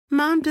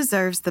Mom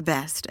deserves the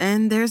best,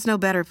 and there's no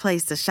better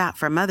place to shop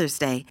for Mother's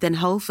Day than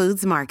Whole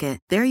Foods Market.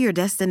 They're your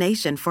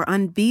destination for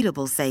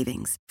unbeatable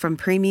savings, from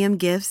premium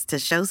gifts to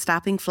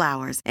show-stopping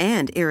flowers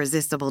and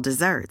irresistible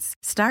desserts.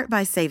 Start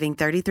by saving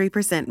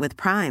 33% with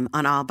Prime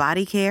on all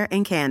body care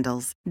and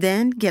candles.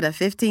 Then get a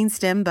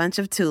 15-stem bunch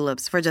of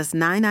tulips for just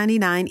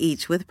 $9.99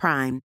 each with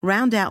Prime.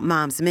 Round out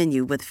Mom's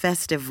menu with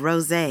festive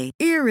rosé,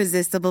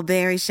 irresistible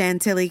berry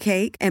chantilly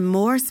cake, and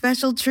more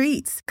special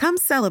treats. Come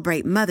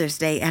celebrate Mother's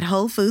Day at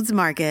Whole Foods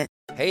Market.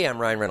 Hey, I'm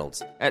Ryan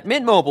Reynolds. At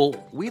Mint Mobile,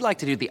 we like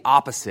to do the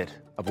opposite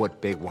of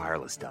what Big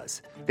Wireless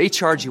does. They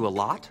charge you a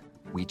lot,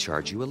 we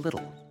charge you a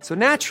little. So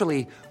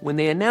naturally, when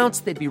they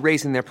announced they'd be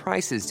raising their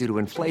prices due to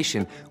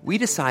inflation, we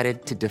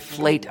decided to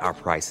deflate our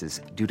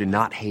prices due to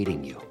not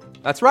hating you.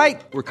 That's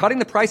right. We're cutting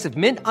the price of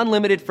Mint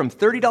Unlimited from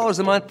 $30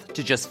 a month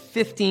to just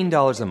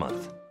 $15 a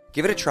month.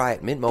 Give it a try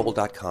at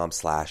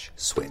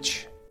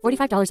mintmobile.com/switch.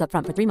 $45 up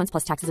front for 3 months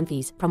plus taxes and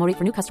fees. Promo rate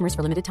for new customers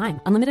for limited time.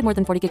 Unlimited more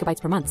than 40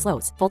 gigabytes per month.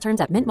 Slows full terms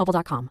at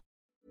mintmobile.com.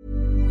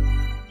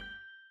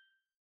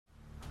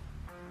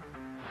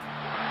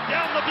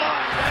 Down the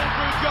blind,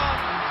 Andrew John.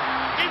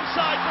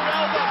 Inside for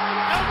Albert.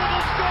 Albert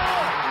will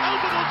score.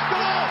 Albert will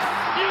score.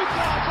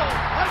 Newcastle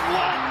have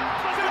won.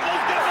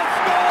 Fiddler's going to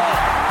score.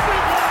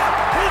 Fiddler.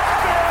 It's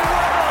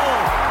farewell.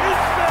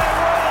 It's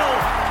farewell.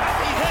 And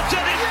he hits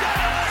it. He's got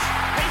it.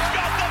 He's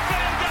got the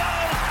field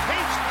goal.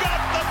 He's got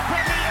the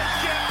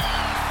premiership.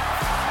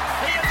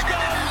 He has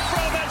gone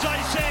from, as I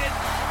said,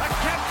 a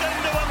captain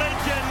to a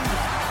legend,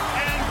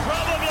 and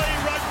probably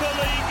rugby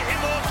league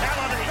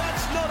immortality.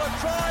 That's not a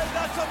try.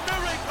 That's a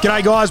miracle.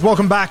 G'day guys,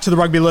 welcome back to the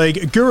Rugby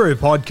League Guru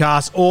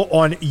podcast, or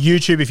on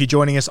YouTube if you're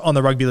joining us on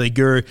the Rugby League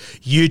Guru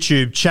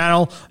YouTube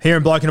channel. Here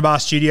in Bloke in a Bar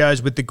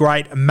Studios with the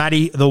great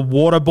Matty the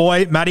Water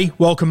Boy. Matty,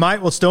 welcome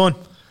mate, what's doing?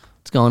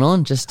 What's going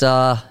on? Just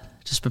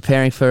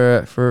preparing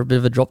for a bit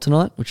of a drop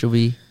tonight, which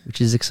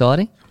is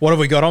exciting. What have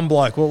we got on,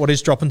 bloke? What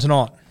is dropping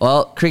tonight?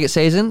 Well, cricket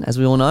season, as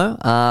we all know.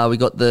 We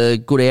got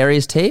the Good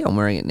Areas tee. I'm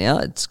wearing it now.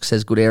 It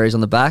says Good Areas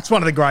on the back. It's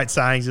one of the great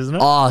sayings, isn't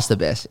it? Oh, it's the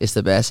best. It's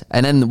the best.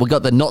 And then we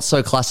got the not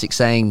so classic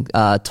saying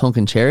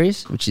Tonkin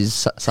Cherries, which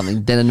is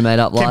something Denon made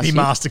up last year. Kempy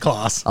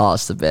Masterclass. Oh,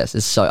 it's the best.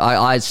 It's so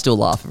I still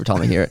laugh every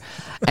time I hear it.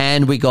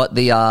 And we got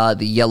the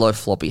yellow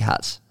floppy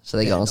hats. So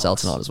they go on sale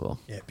tonight as well.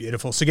 Yeah,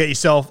 beautiful. So get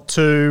yourself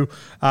to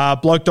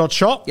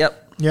bloke.shop.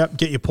 Yep,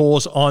 get your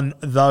paws on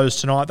those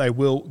tonight. They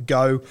will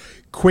go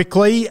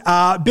quickly.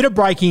 Bit of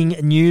breaking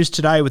news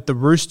today with the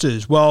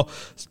Roosters. Well,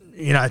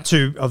 you know,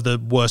 two of the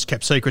worst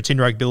kept secrets in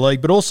rugby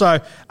league, but also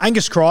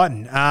Angus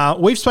Crichton.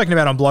 We've spoken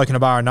about on Bloke in a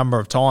Bar a number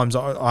of times.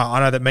 I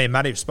know that me and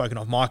Matty have spoken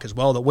off mic as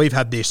well, that we've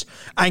had this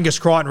Angus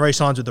Crichton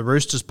re-signs with the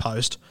Roosters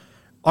post.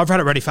 I've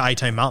had it ready for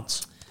 18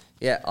 months.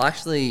 Yeah, I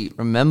actually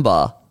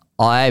remember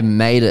I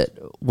made it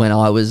when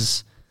I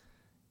was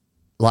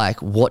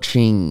like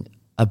watching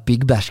a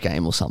Big Bash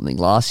game or something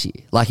last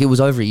year. Like it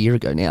was over a year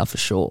ago now for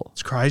sure.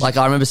 It's crazy. Like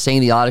I remember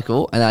seeing the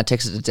article and I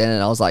texted to Den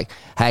and I was like,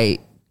 hey,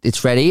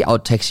 it's ready. I'll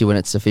text you when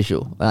it's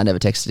official. And I never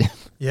texted him.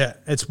 Yeah,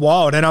 it's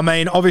wild. And I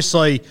mean,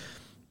 obviously,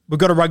 we've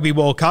got a Rugby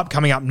World Cup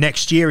coming up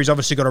next year. He's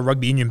obviously got a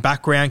rugby union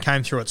background,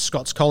 came through at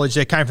Scots College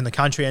there, came from the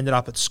country, ended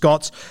up at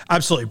Scots.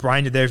 Absolutely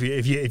brained it there.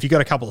 If you got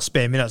a couple of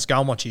spare minutes, go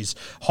and watch his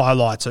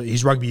highlights,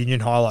 his rugby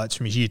union highlights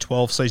from his Year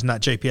 12 season,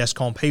 that GPS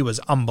comp. He was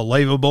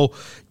unbelievable.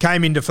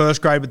 Came into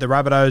first grade with the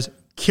Rabbitohs,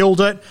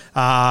 killed it.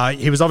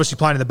 He was obviously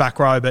playing in the back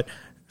row, but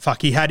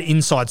he had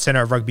inside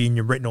centre of rugby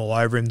union written all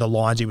over him, the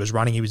lines he was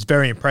running. He was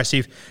very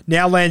impressive.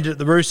 Now landed at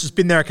the Roosters,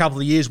 been there a couple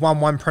of years,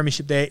 won one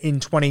premiership there in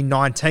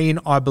 2019,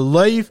 I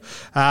believe.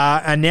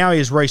 And now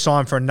he is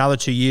re-signed for another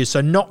 2 years, so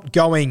not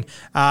going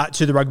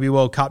to the Rugby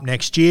World Cup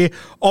next year.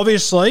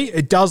 Obviously,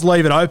 it does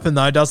leave it open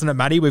though, doesn't it,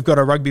 Matty? We've got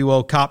a Rugby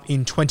World Cup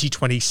in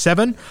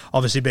 2027,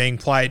 obviously being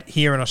played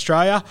here in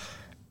Australia.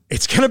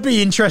 It's going to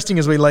be interesting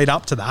as we lead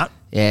up to that.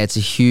 Yeah, it's a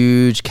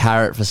huge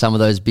carrot for some of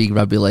those big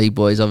rugby league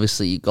boys.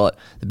 Obviously, you got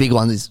the big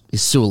one is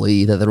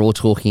Sully that they're all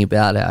talking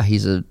about. How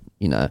he's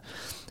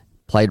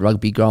played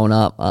rugby growing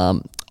up.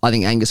 I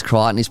think Angus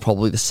Crichton is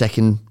probably the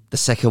second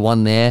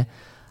one there.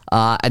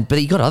 But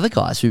you got other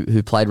guys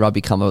who played rugby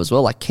come up as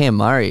well. Like Cam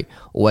Murray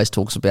always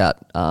talks about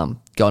going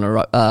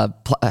to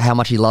how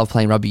much he loved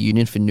playing rugby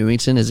union for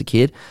Newington as a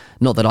kid.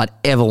 Not that I'd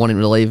ever want him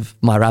to leave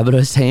my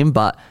Rabbitohs team,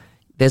 but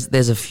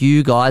there's a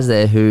few guys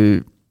there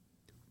who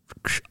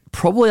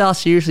probably are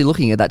seriously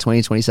looking at that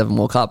 2027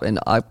 World Cup, and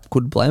I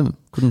couldn't blame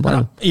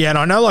them. Yeah, and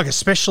I know, like,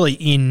 especially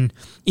in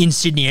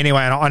Sydney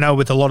anyway, and I know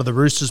with a lot of the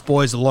Roosters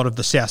boys, a lot of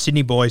the South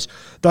Sydney boys,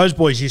 those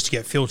boys used to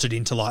get filtered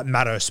into, like,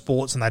 Maddo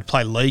Sports, and they'd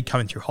play league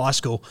coming through high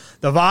school.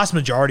 The vast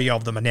majority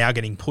of them are now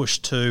getting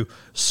pushed to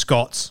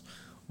Scots,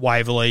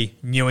 Waverley,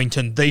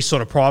 Newington, these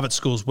sort of private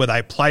schools where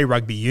they play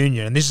rugby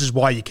union. And this is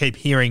why you keep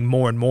hearing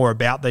more and more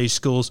about these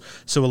schools.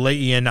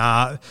 Suoliti and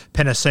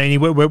Penasini,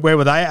 where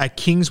were they? At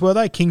Kings, were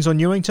they? Kings or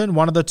Newington?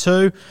 One of the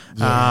two.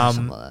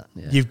 Something like that.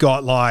 Yeah. You've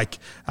got like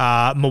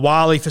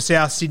Mawali for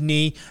South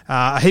Sydney,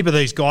 a heap of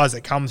these guys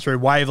that come through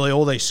Waverley,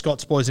 all these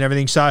Scots boys and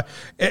everything. So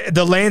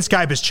the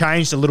landscape has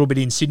changed a little bit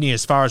in Sydney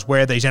as far as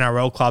where these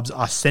NRL clubs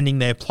are sending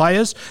their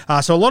players.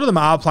 So a lot of them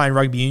are playing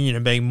rugby union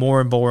and being more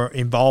and more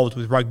involved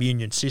with rugby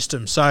union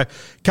systems. So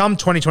come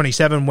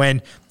 2027,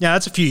 when,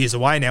 that's a few years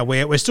away now,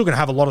 we're still going to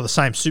have a lot of the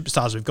same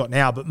superstars we've got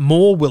now, but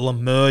more will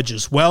emerge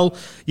as well.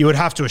 You would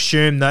have to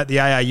assume that the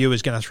AAU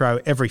is going to throw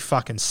every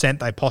fucking cent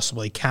they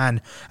possibly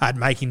can at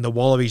making the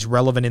Wallabies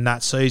relevant in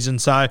that season.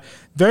 So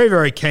very,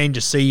 very keen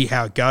to see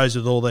how it goes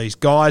with all these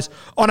guys.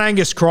 On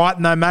Angus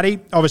Crichton, though, Matty,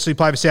 obviously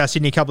played for South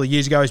Sydney a couple of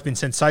years ago. He's been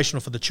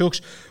sensational for the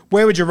Chooks.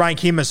 Where would you rank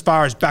him as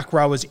far as back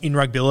rowers in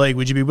rugby league?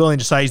 Would you be willing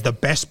to say he's the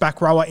best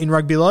back rower in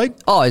rugby league?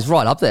 Oh, he's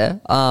right up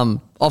there.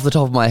 Off the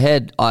top of my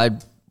head, I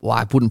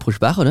wouldn't push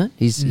back on it.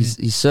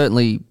 He's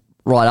certainly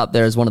right up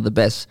there as one of the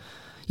best.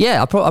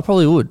 Yeah, I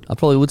probably would. I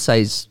probably would say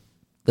he's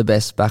the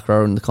best back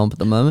rower in the comp at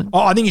the moment. Oh,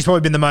 I think he's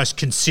probably been the most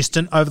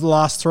consistent over the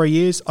last 3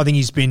 years. I think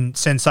he's been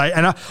sensational.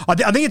 And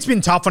I think it's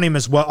been tough on him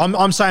as well.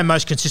 I'm saying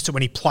most consistent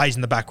when he plays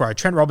in the back row.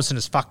 Trent Robertson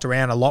has fucked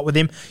around a lot with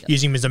him,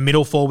 using him as a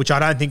middle forward, which I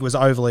don't think was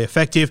overly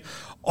effective.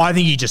 I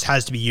think he just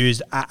has to be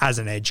used as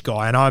an edge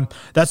guy. And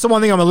that's the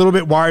one thing I'm a little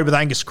bit worried with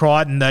Angus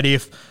Crichton, that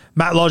if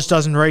Matt Lodge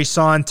doesn't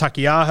re-sign,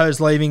 Takiaho's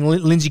leaving,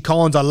 Lindsay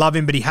Collins, I love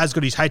him, but he has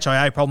got his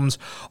HIA problems.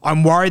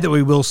 I'm worried that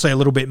we will see a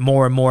little bit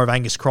more and more of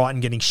Angus Crichton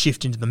getting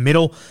shifted into the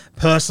middle.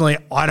 Personally,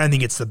 I don't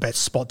think it's the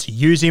best spot to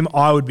use him.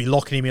 I would be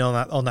locking him in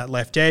on that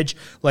left edge,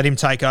 let him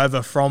take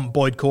over from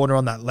Boyd Corner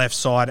on that left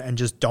side and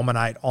just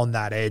dominate on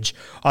that edge.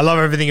 I love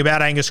everything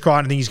about Angus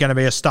Crichton. I think he's going to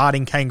be a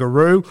starting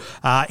Kangaroo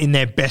in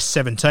their best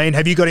 17.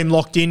 Have you got him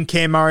locked in?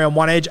 Cam Murray on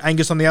one edge,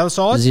 Angus on the other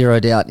side? Zero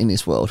doubt in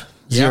this world.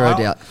 Zero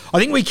doubt. I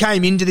think we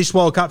came into this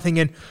World Cup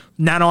thinking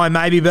Nanai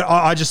maybe, but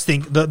I just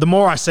think the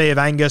more I see of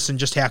Angus and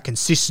just how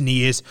consistent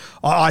he is,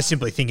 I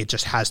simply think it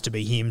just has to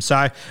be him.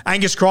 So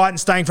Angus Crichton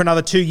staying for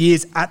another 2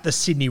 years at the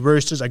Sydney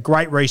Roosters, a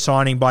great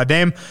re-signing by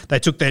them. They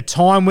took their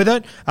time with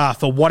it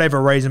for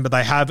whatever reason, but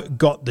they have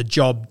got the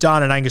job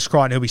done. And Angus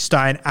Crichton, he'll be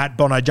staying at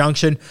Bondi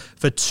Junction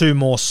for 2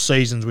 more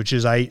seasons, which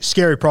is a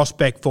scary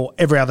prospect for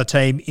every other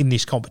team in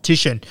this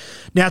competition.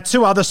 Now,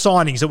 2 other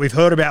signings that we've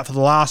heard about for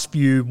the last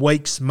few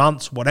weeks,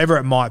 months, whatever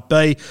it might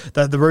be,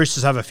 that the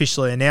Roosters have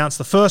officially announced.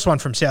 The first one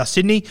from South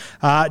Sydney,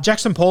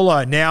 Jackson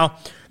Paulo. Now,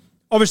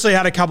 obviously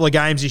had a couple of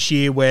games this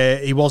year where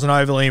he wasn't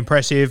overly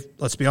impressive.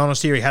 Let's be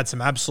honest here, he had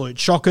some absolute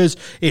shockers.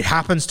 It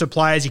happens to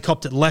players. He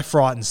copped it left,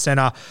 right and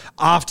centre.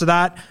 After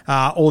that,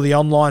 all the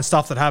online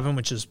stuff that happened,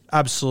 which is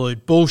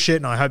absolute bullshit,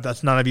 and I hope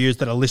that's none of you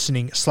that are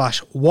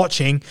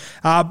listening/watching.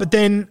 But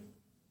then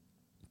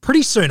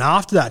pretty soon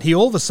after that, he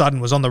all of a sudden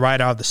was on the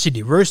radar of the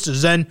Sydney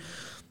Roosters. And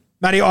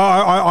Matty,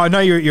 I know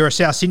you're a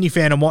South Sydney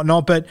fan and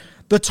whatnot, but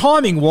the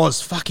timing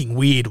was fucking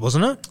weird,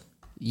 wasn't it?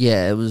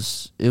 Yeah, it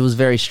was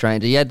very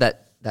strange. He had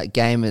that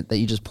game that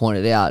you just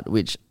pointed out,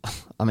 which,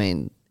 I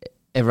mean,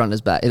 everyone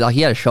is back. Like,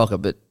 he had a shocker,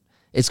 but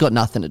it's got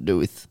nothing to do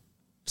with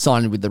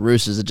signing with the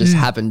Roosters. It just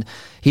happened.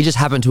 He just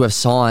happened to have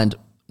signed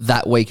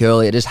that week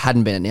earlier. It just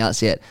hadn't been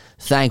announced yet.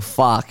 Thank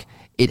fuck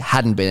it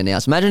hadn't been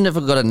announced. Imagine if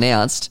it got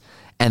announced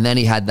and then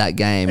he had that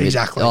game.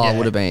 Exactly. It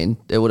would have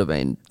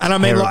been. And I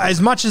mean, like, as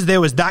much as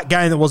there was that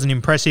game that wasn't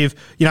impressive,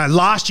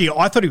 last year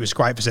I thought he was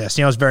great for South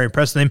Sydney. I was very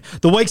impressed with him.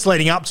 The weeks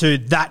leading up to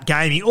that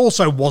game, he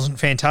also wasn't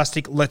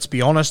fantastic. Let's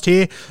be honest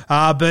here.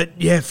 But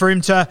yeah, for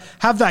him to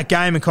have that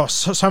game and cost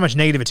so much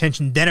negative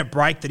attention, then at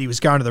break that he was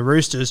going to the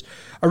Roosters,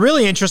 a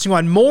really interesting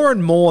one. More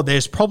and more,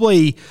 there's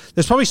probably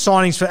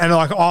signings for, and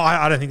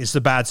I don't think this is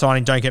a bad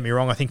signing. Don't get me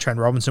wrong. I think Trent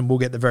Robinson will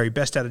get the very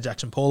best out of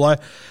Jackson Paulo.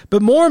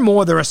 But more and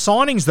more, there are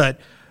signings that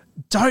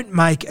don't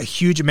make a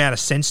huge amount of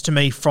sense to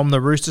me from the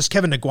Roosters.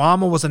 Kevin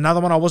Nguama was another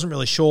one. I wasn't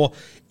really sure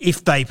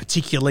if they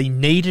particularly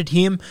needed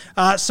him.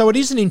 So it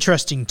is an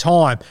interesting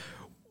time.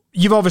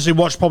 You've obviously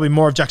watched probably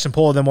more of Jackson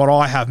Paulo than what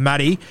I have,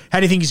 Matty.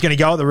 How do you think he's going to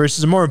go at the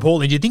Roosters? And more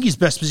importantly, do you think his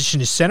best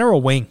position is centre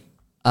or wing?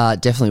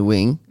 Definitely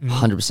wing,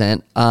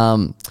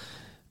 100%.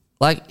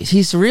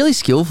 He's really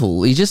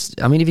skillful.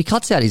 If he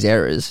cuts out his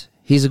errors,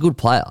 he's a good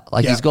player.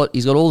 He's got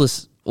all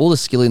the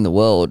skill in the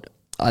world.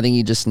 I think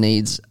he just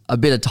needs a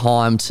bit of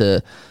time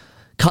to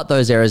cut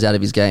those errors out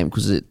of his game,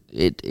 because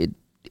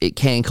it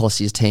can cost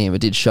his team.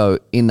 It did show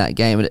in that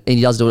game, and he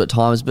does do it at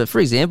times. But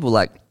for example,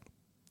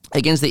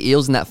 against the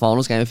Eels in that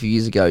finals game a few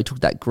years ago, he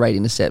took that great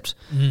intercept.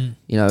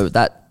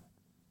 That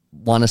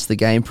won us the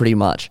game pretty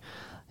much.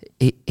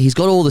 He's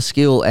got all the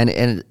skill, and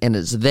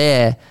it's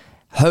there.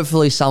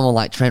 Hopefully someone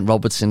like Trent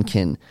Robertson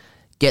can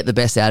get the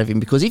best out of him,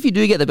 because if you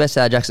do get the best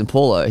out of Jackson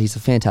Paulo, he's a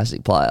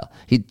fantastic player.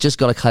 He just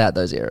got to cut out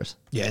those errors.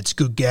 Yeah, it's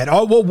good get.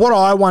 What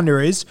I wonder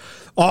is,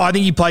 I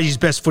think he plays his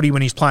best footy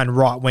when he's playing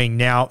right wing.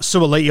 Now,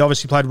 Suoliti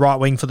obviously played right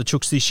wing for the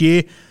Chooks this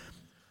year.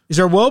 Is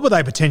there a world where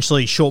they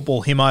potentially short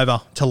ball him over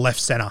to left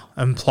centre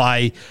and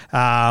play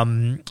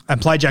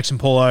Jackson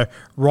Paulo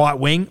right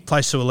wing,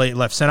 play Suaalii at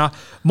left centre?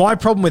 My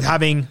problem with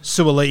having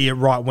Suaalii at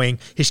right wing,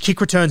 his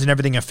kick returns and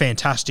everything are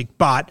fantastic,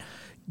 but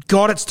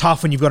God, it's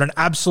tough when you've got an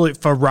absolute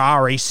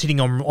Ferrari sitting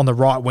on the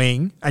right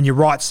wing and your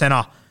right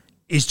centre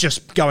is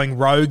just going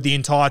rogue the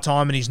entire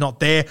time and he's not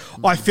there.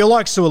 I feel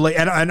like Suaalii,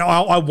 and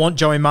I want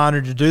Joey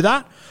Manu to do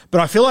that,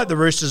 but I feel like the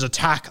Roosters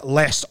attack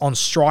less on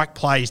strike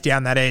plays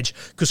down that edge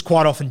because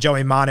quite often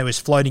Joey Manu is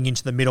floating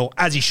into the middle,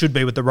 as he should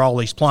be with the role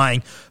he's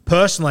playing.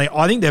 Personally,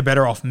 I think they're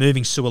better off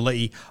moving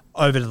Suaalii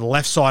over to the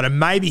left side, and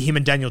maybe him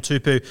and Daniel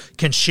Tupou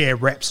can share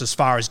reps as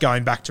far as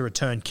going back to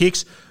return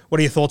kicks. What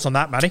are your thoughts on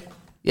that, Matty?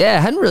 Yeah,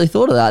 I hadn't really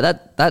thought of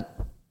that.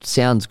 That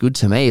sounds good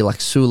to me. Like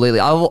Suaalii,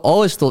 I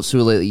always thought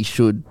Suaalii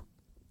should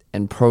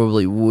and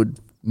probably would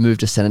move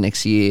to centre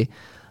next year,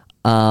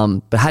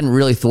 but hadn't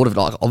really thought of it.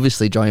 Like,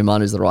 obviously, Joey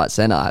Manu is the right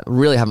centre. I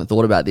really haven't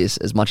thought about this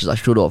as much as I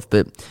should have,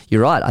 but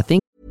you're right. I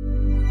think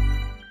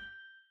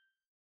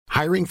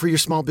Hiring for your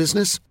small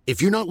business?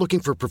 If you're not looking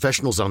for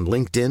professionals on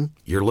LinkedIn,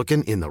 you're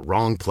looking in the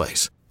wrong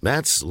place.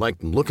 That's like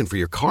looking for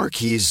your car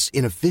keys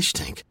in a fish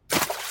tank.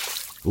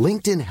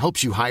 LinkedIn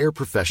helps you hire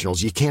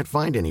professionals you can't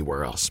find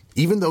anywhere else,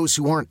 even those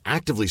who aren't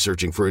actively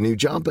searching for a new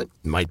job but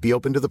might be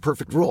open to the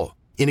perfect role.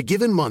 In a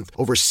given month,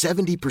 over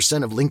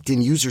 70% of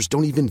LinkedIn users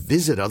don't even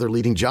visit other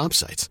leading job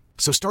sites.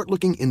 So start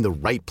looking in the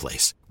right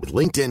place. With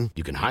LinkedIn,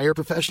 you can hire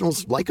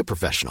professionals like a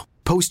professional.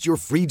 Post your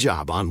free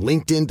job on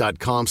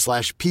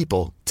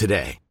linkedin.com/people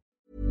today.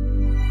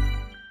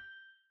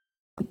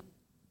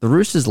 the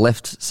Roosters'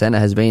 left centre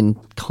has been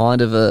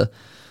kind of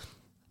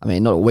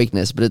not a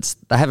weakness, but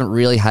they haven't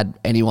really had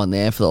anyone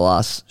there for the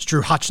last... It's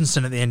Drew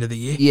Hutchinson at the end of the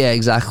year. Yeah,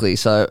 exactly.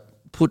 So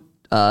put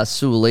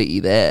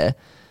Suaalii there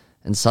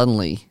and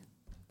suddenly...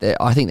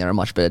 I think they're a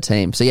much better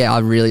team. So yeah, I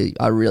really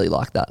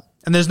like that.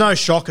 And there's no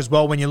shock as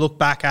well when you look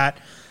back at,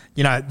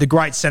 the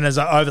great centres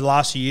over the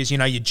last few years. Your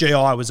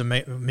GI was a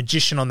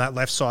magician on that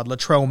left side.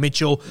 Latrell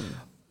Mitchell.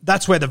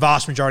 That's where the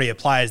vast majority of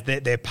players,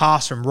 their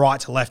pass from right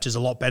to left is a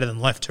lot better than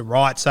left to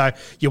right. So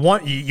you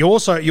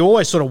always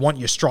sort of want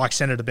your strike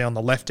centre to be on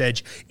the left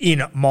edge,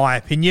 in my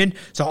opinion.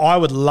 So I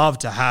would love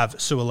to have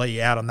Suaalii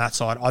out on that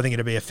side. I think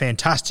it'd be a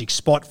fantastic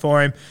spot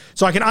for him.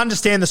 So I can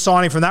understand the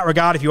signing from that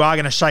regard if you are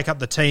going to shake up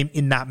the team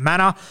in that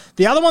manner.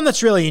 The other one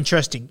that's really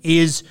interesting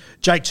is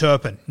Jake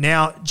Turpin.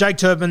 Now, Jake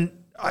Turpin,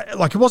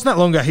 it wasn't that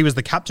long ago he was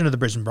the captain of the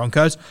Brisbane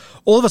Broncos.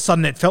 All of a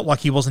sudden it felt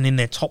like he wasn't in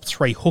their top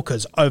three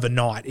hookers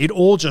overnight. It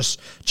all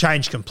just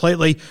changed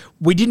completely.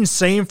 We didn't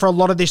see him for a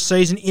lot of this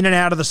season, in and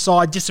out of the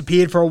side,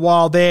 disappeared for a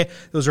while there. There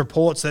was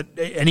reports that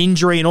an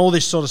injury and all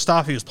this sort of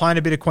stuff. He was playing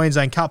a bit of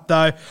Queensland Cup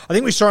though. I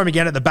think we saw him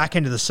again at the back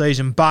end of the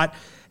season, but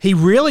he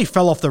really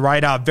fell off the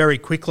radar very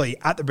quickly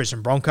at the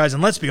Brisbane Broncos.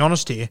 And let's be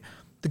honest here,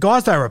 the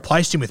guys they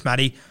replaced him with,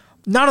 Matty,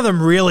 none of them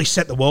really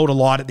set the world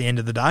alight at the end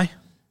of the day.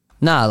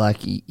 No,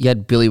 you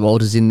had Billy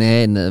Walters in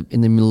there in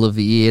the middle of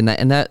the year,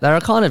 and they were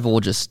kind of all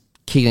just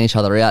kicking each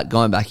other out,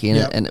 going back in,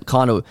 and it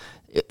kind of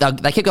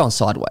they kept going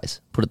sideways.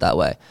 Put it that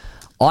way.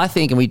 I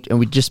think, and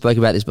we just spoke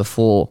about this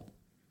before.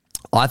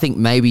 I think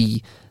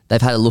maybe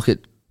they've had a look at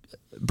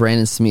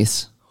Brandon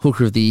Smith's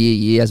hooker of the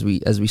year, as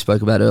we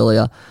spoke about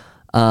earlier,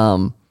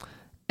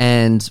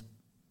 and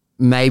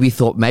maybe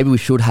thought maybe we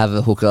should have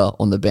a hooker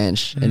on the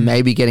bench, and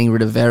maybe getting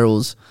rid of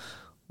Verrills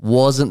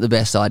wasn't the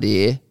best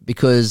idea,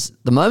 because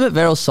the moment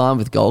Verrill signed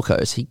with Gold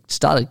Coast, he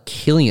started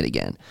killing it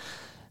again.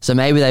 So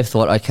maybe they've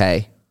thought,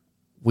 okay,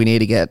 we need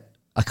to get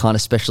a kind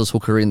of specialist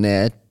hooker in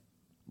there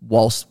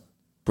whilst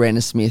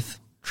Brandon Smith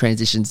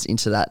transitions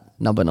into that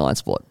number 9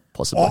 spot,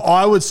 possibly.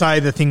 I would say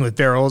the thing with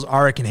Verrills,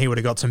 I reckon he would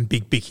have got some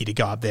big bicky to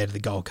go up there to the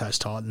Gold Coast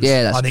Titans.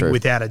 Yeah, that's true. true.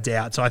 Without a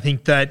doubt. So I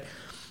think that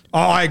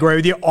I agree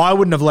with you. I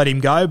wouldn't have let him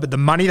go, but the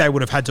money they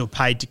would have had to have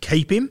paid to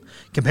keep him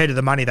compared to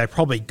the money they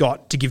probably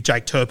got to give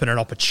Jake Turpin an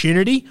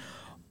opportunity,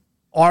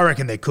 I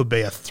reckon there could be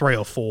a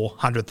 $300,000 or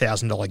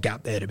 $400,000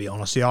 gap there, to be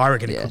honest. I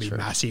reckon it could be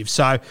massive.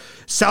 So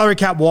salary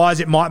cap wise,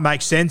 it might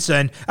make sense.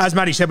 And as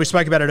Matty said, we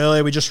spoke about it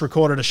earlier. We just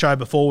recorded a show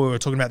before. We were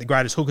talking about the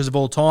greatest hookers of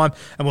all time,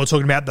 and we were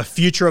talking about the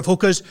future of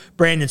hookers.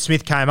 Brandon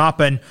Smith came up,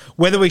 and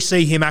whether we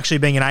see him actually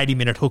being an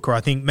 80-minute hooker, I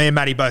think me and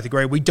Matty both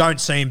agree we don't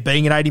see him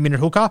being an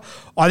 80-minute hooker.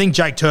 I think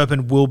Jake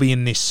Turpin will be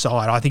in this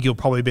side. I think he'll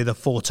probably be the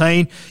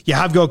 14. You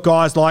have got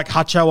guys like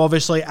Hutcho,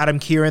 obviously, Adam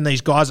Kieran, these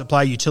guys that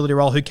play a utility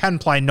role who can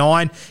play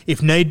 9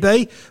 if need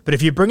be. But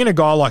if you're bringing a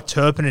guy like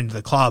Turpin into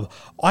the club,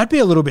 I'd be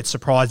a little bit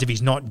surprised if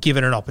he's not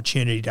given an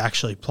opportunity to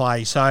actually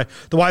play. So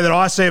the way that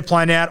I see it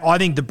playing out, I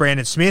think that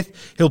Brandon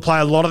Smith, he'll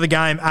play a lot of the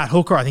game at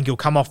hooker. I think he'll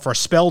come off for a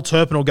spell.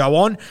 Turpin will go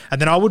on. And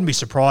then I wouldn't be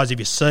surprised if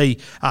you see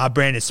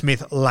Brandon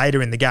Smith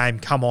later in the game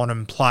come on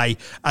and play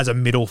as a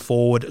middle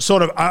forward,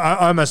 sort of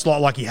almost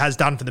like he has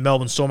done for the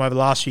Melbourne Storm over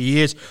the last few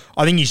years.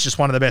 I think he's just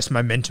one of the best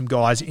momentum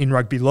guys in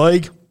rugby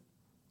league.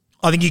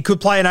 I think he could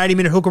play an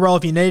 80-minute hooker role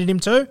if you needed him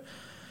to.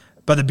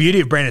 But the beauty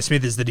of Brandon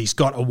Smith is that he's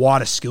got a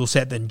wider skill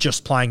set than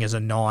just playing as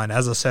a 9.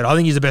 As I said, I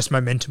think he's the best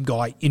momentum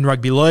guy in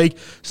rugby league.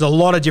 There's a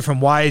lot of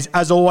different ways.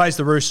 As always,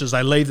 the Roosters,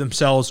 they leave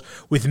themselves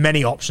with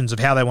many options of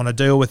how they want to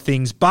deal with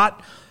things.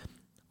 But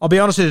I'll be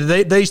honest with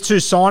you, these two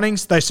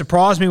signings, they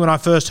surprised me when I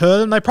first heard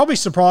them. They probably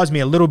surprised me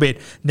a little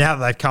bit now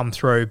that they've come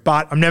through.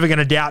 But I'm never going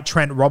to doubt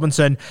Trent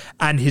Robinson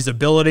and his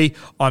ability.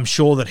 I'm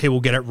sure that he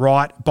will get it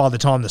right by the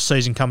time the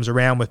season comes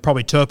around with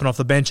probably Turpin off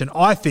the bench. And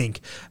I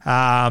think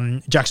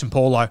Jackson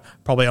Paulo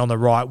probably on the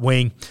right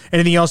wing.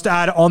 Anything else to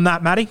add on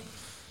that, Matty?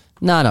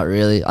 No, not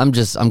really. I'm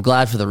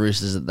glad for the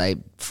Roosters that they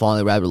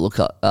finally were able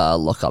to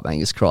lock up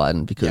Angus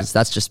Crichton, because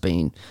that's just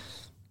been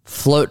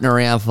floating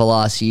around for the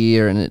last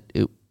year, and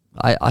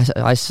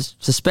I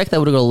suspect they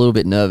would have got a little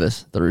bit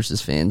nervous, the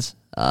Roosters fans.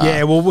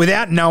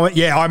 Without knowing,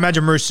 I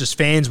imagine Roosters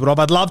fans would have.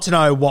 I'd love to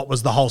know what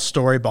was the whole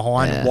story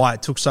behind why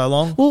it took so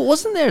long. Well,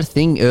 wasn't there a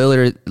thing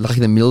earlier, like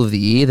in the middle of the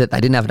year, that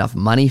they didn't have enough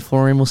money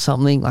for him or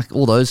something? Like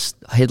all those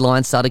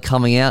headlines started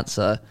coming out,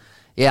 so...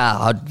 Yeah,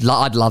 I'd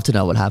love to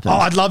know what happened.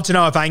 I'd love to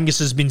know if Angus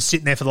has been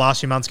sitting there for the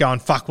last few months going,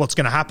 fuck, what's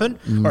going to happen?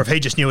 Or if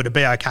he just knew it'd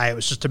be okay. It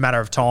was just a matter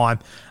of time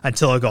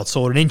until it got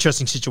sorted. An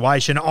interesting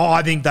situation.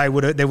 I think there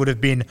would have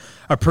been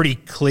a pretty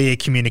clear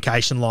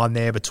communication line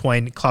there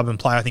between club and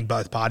player. I think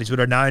both parties would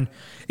have known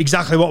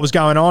exactly what was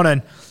going on.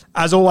 And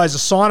as always, a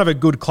sign of a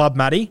good club,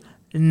 Matty,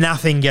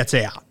 nothing gets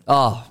out.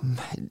 Oh,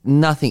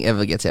 nothing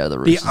ever gets out of the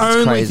Roosters. The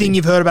only thing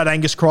you've heard about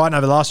Angus Crichton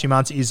over the last few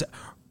months is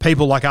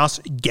people like us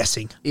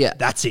guessing. Yeah.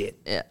 That's it.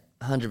 Yeah.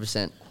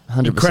 100%.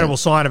 Incredible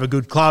sign of a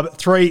good club.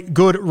 3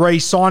 good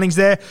re-signings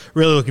there.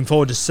 Really looking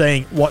forward to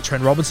seeing what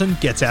Trent Robinson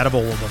gets out of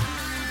all of them.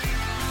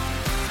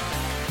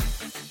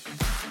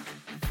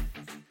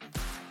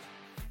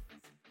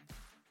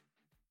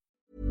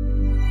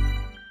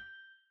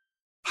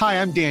 Hi,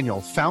 I'm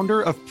Daniel,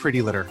 founder of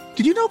Pretty Litter.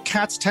 Did you know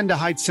cats tend to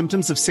hide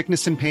symptoms of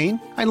sickness and pain?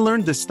 I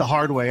learned this the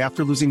hard way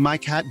after losing my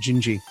cat,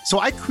 Gingy. So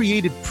I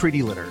created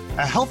Pretty Litter,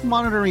 a health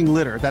monitoring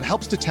litter that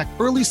helps detect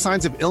early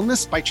signs of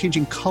illness by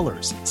changing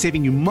colors,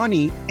 saving you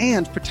money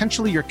and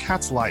potentially your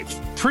cat's life.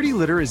 Pretty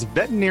Litter is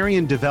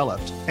veterinarian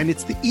developed, and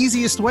it's the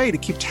easiest way to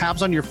keep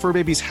tabs on your fur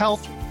baby's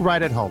health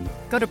right at home.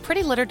 Go to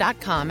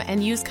prettylitter.com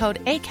and use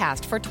code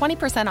ACAST for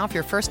 20% off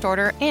your first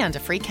order and a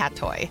free cat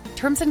toy.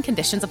 Terms and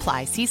conditions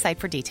apply. See site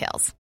for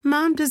details.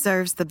 Mom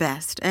deserves the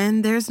best,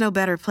 and there's no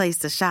better place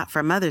to shop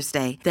for Mother's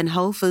Day than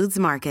Whole Foods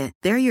Market.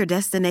 They're your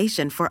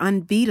destination for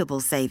unbeatable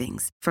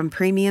savings, from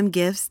premium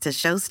gifts to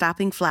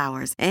show-stopping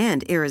flowers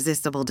and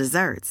irresistible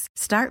desserts.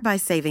 Start by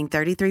saving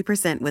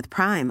 33% with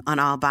Prime on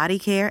all body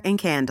care and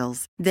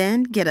candles.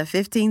 Then get a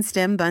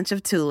 15-stem bunch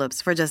of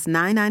tulips for just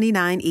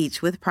 $9.99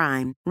 each with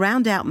Prime.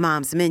 Round out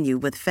Mom's menu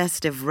with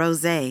festive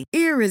rosé,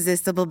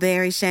 irresistible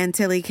berry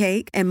chantilly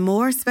cake, and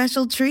more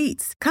special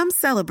treats. Come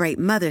celebrate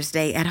Mother's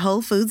Day at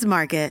Whole Foods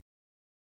Market.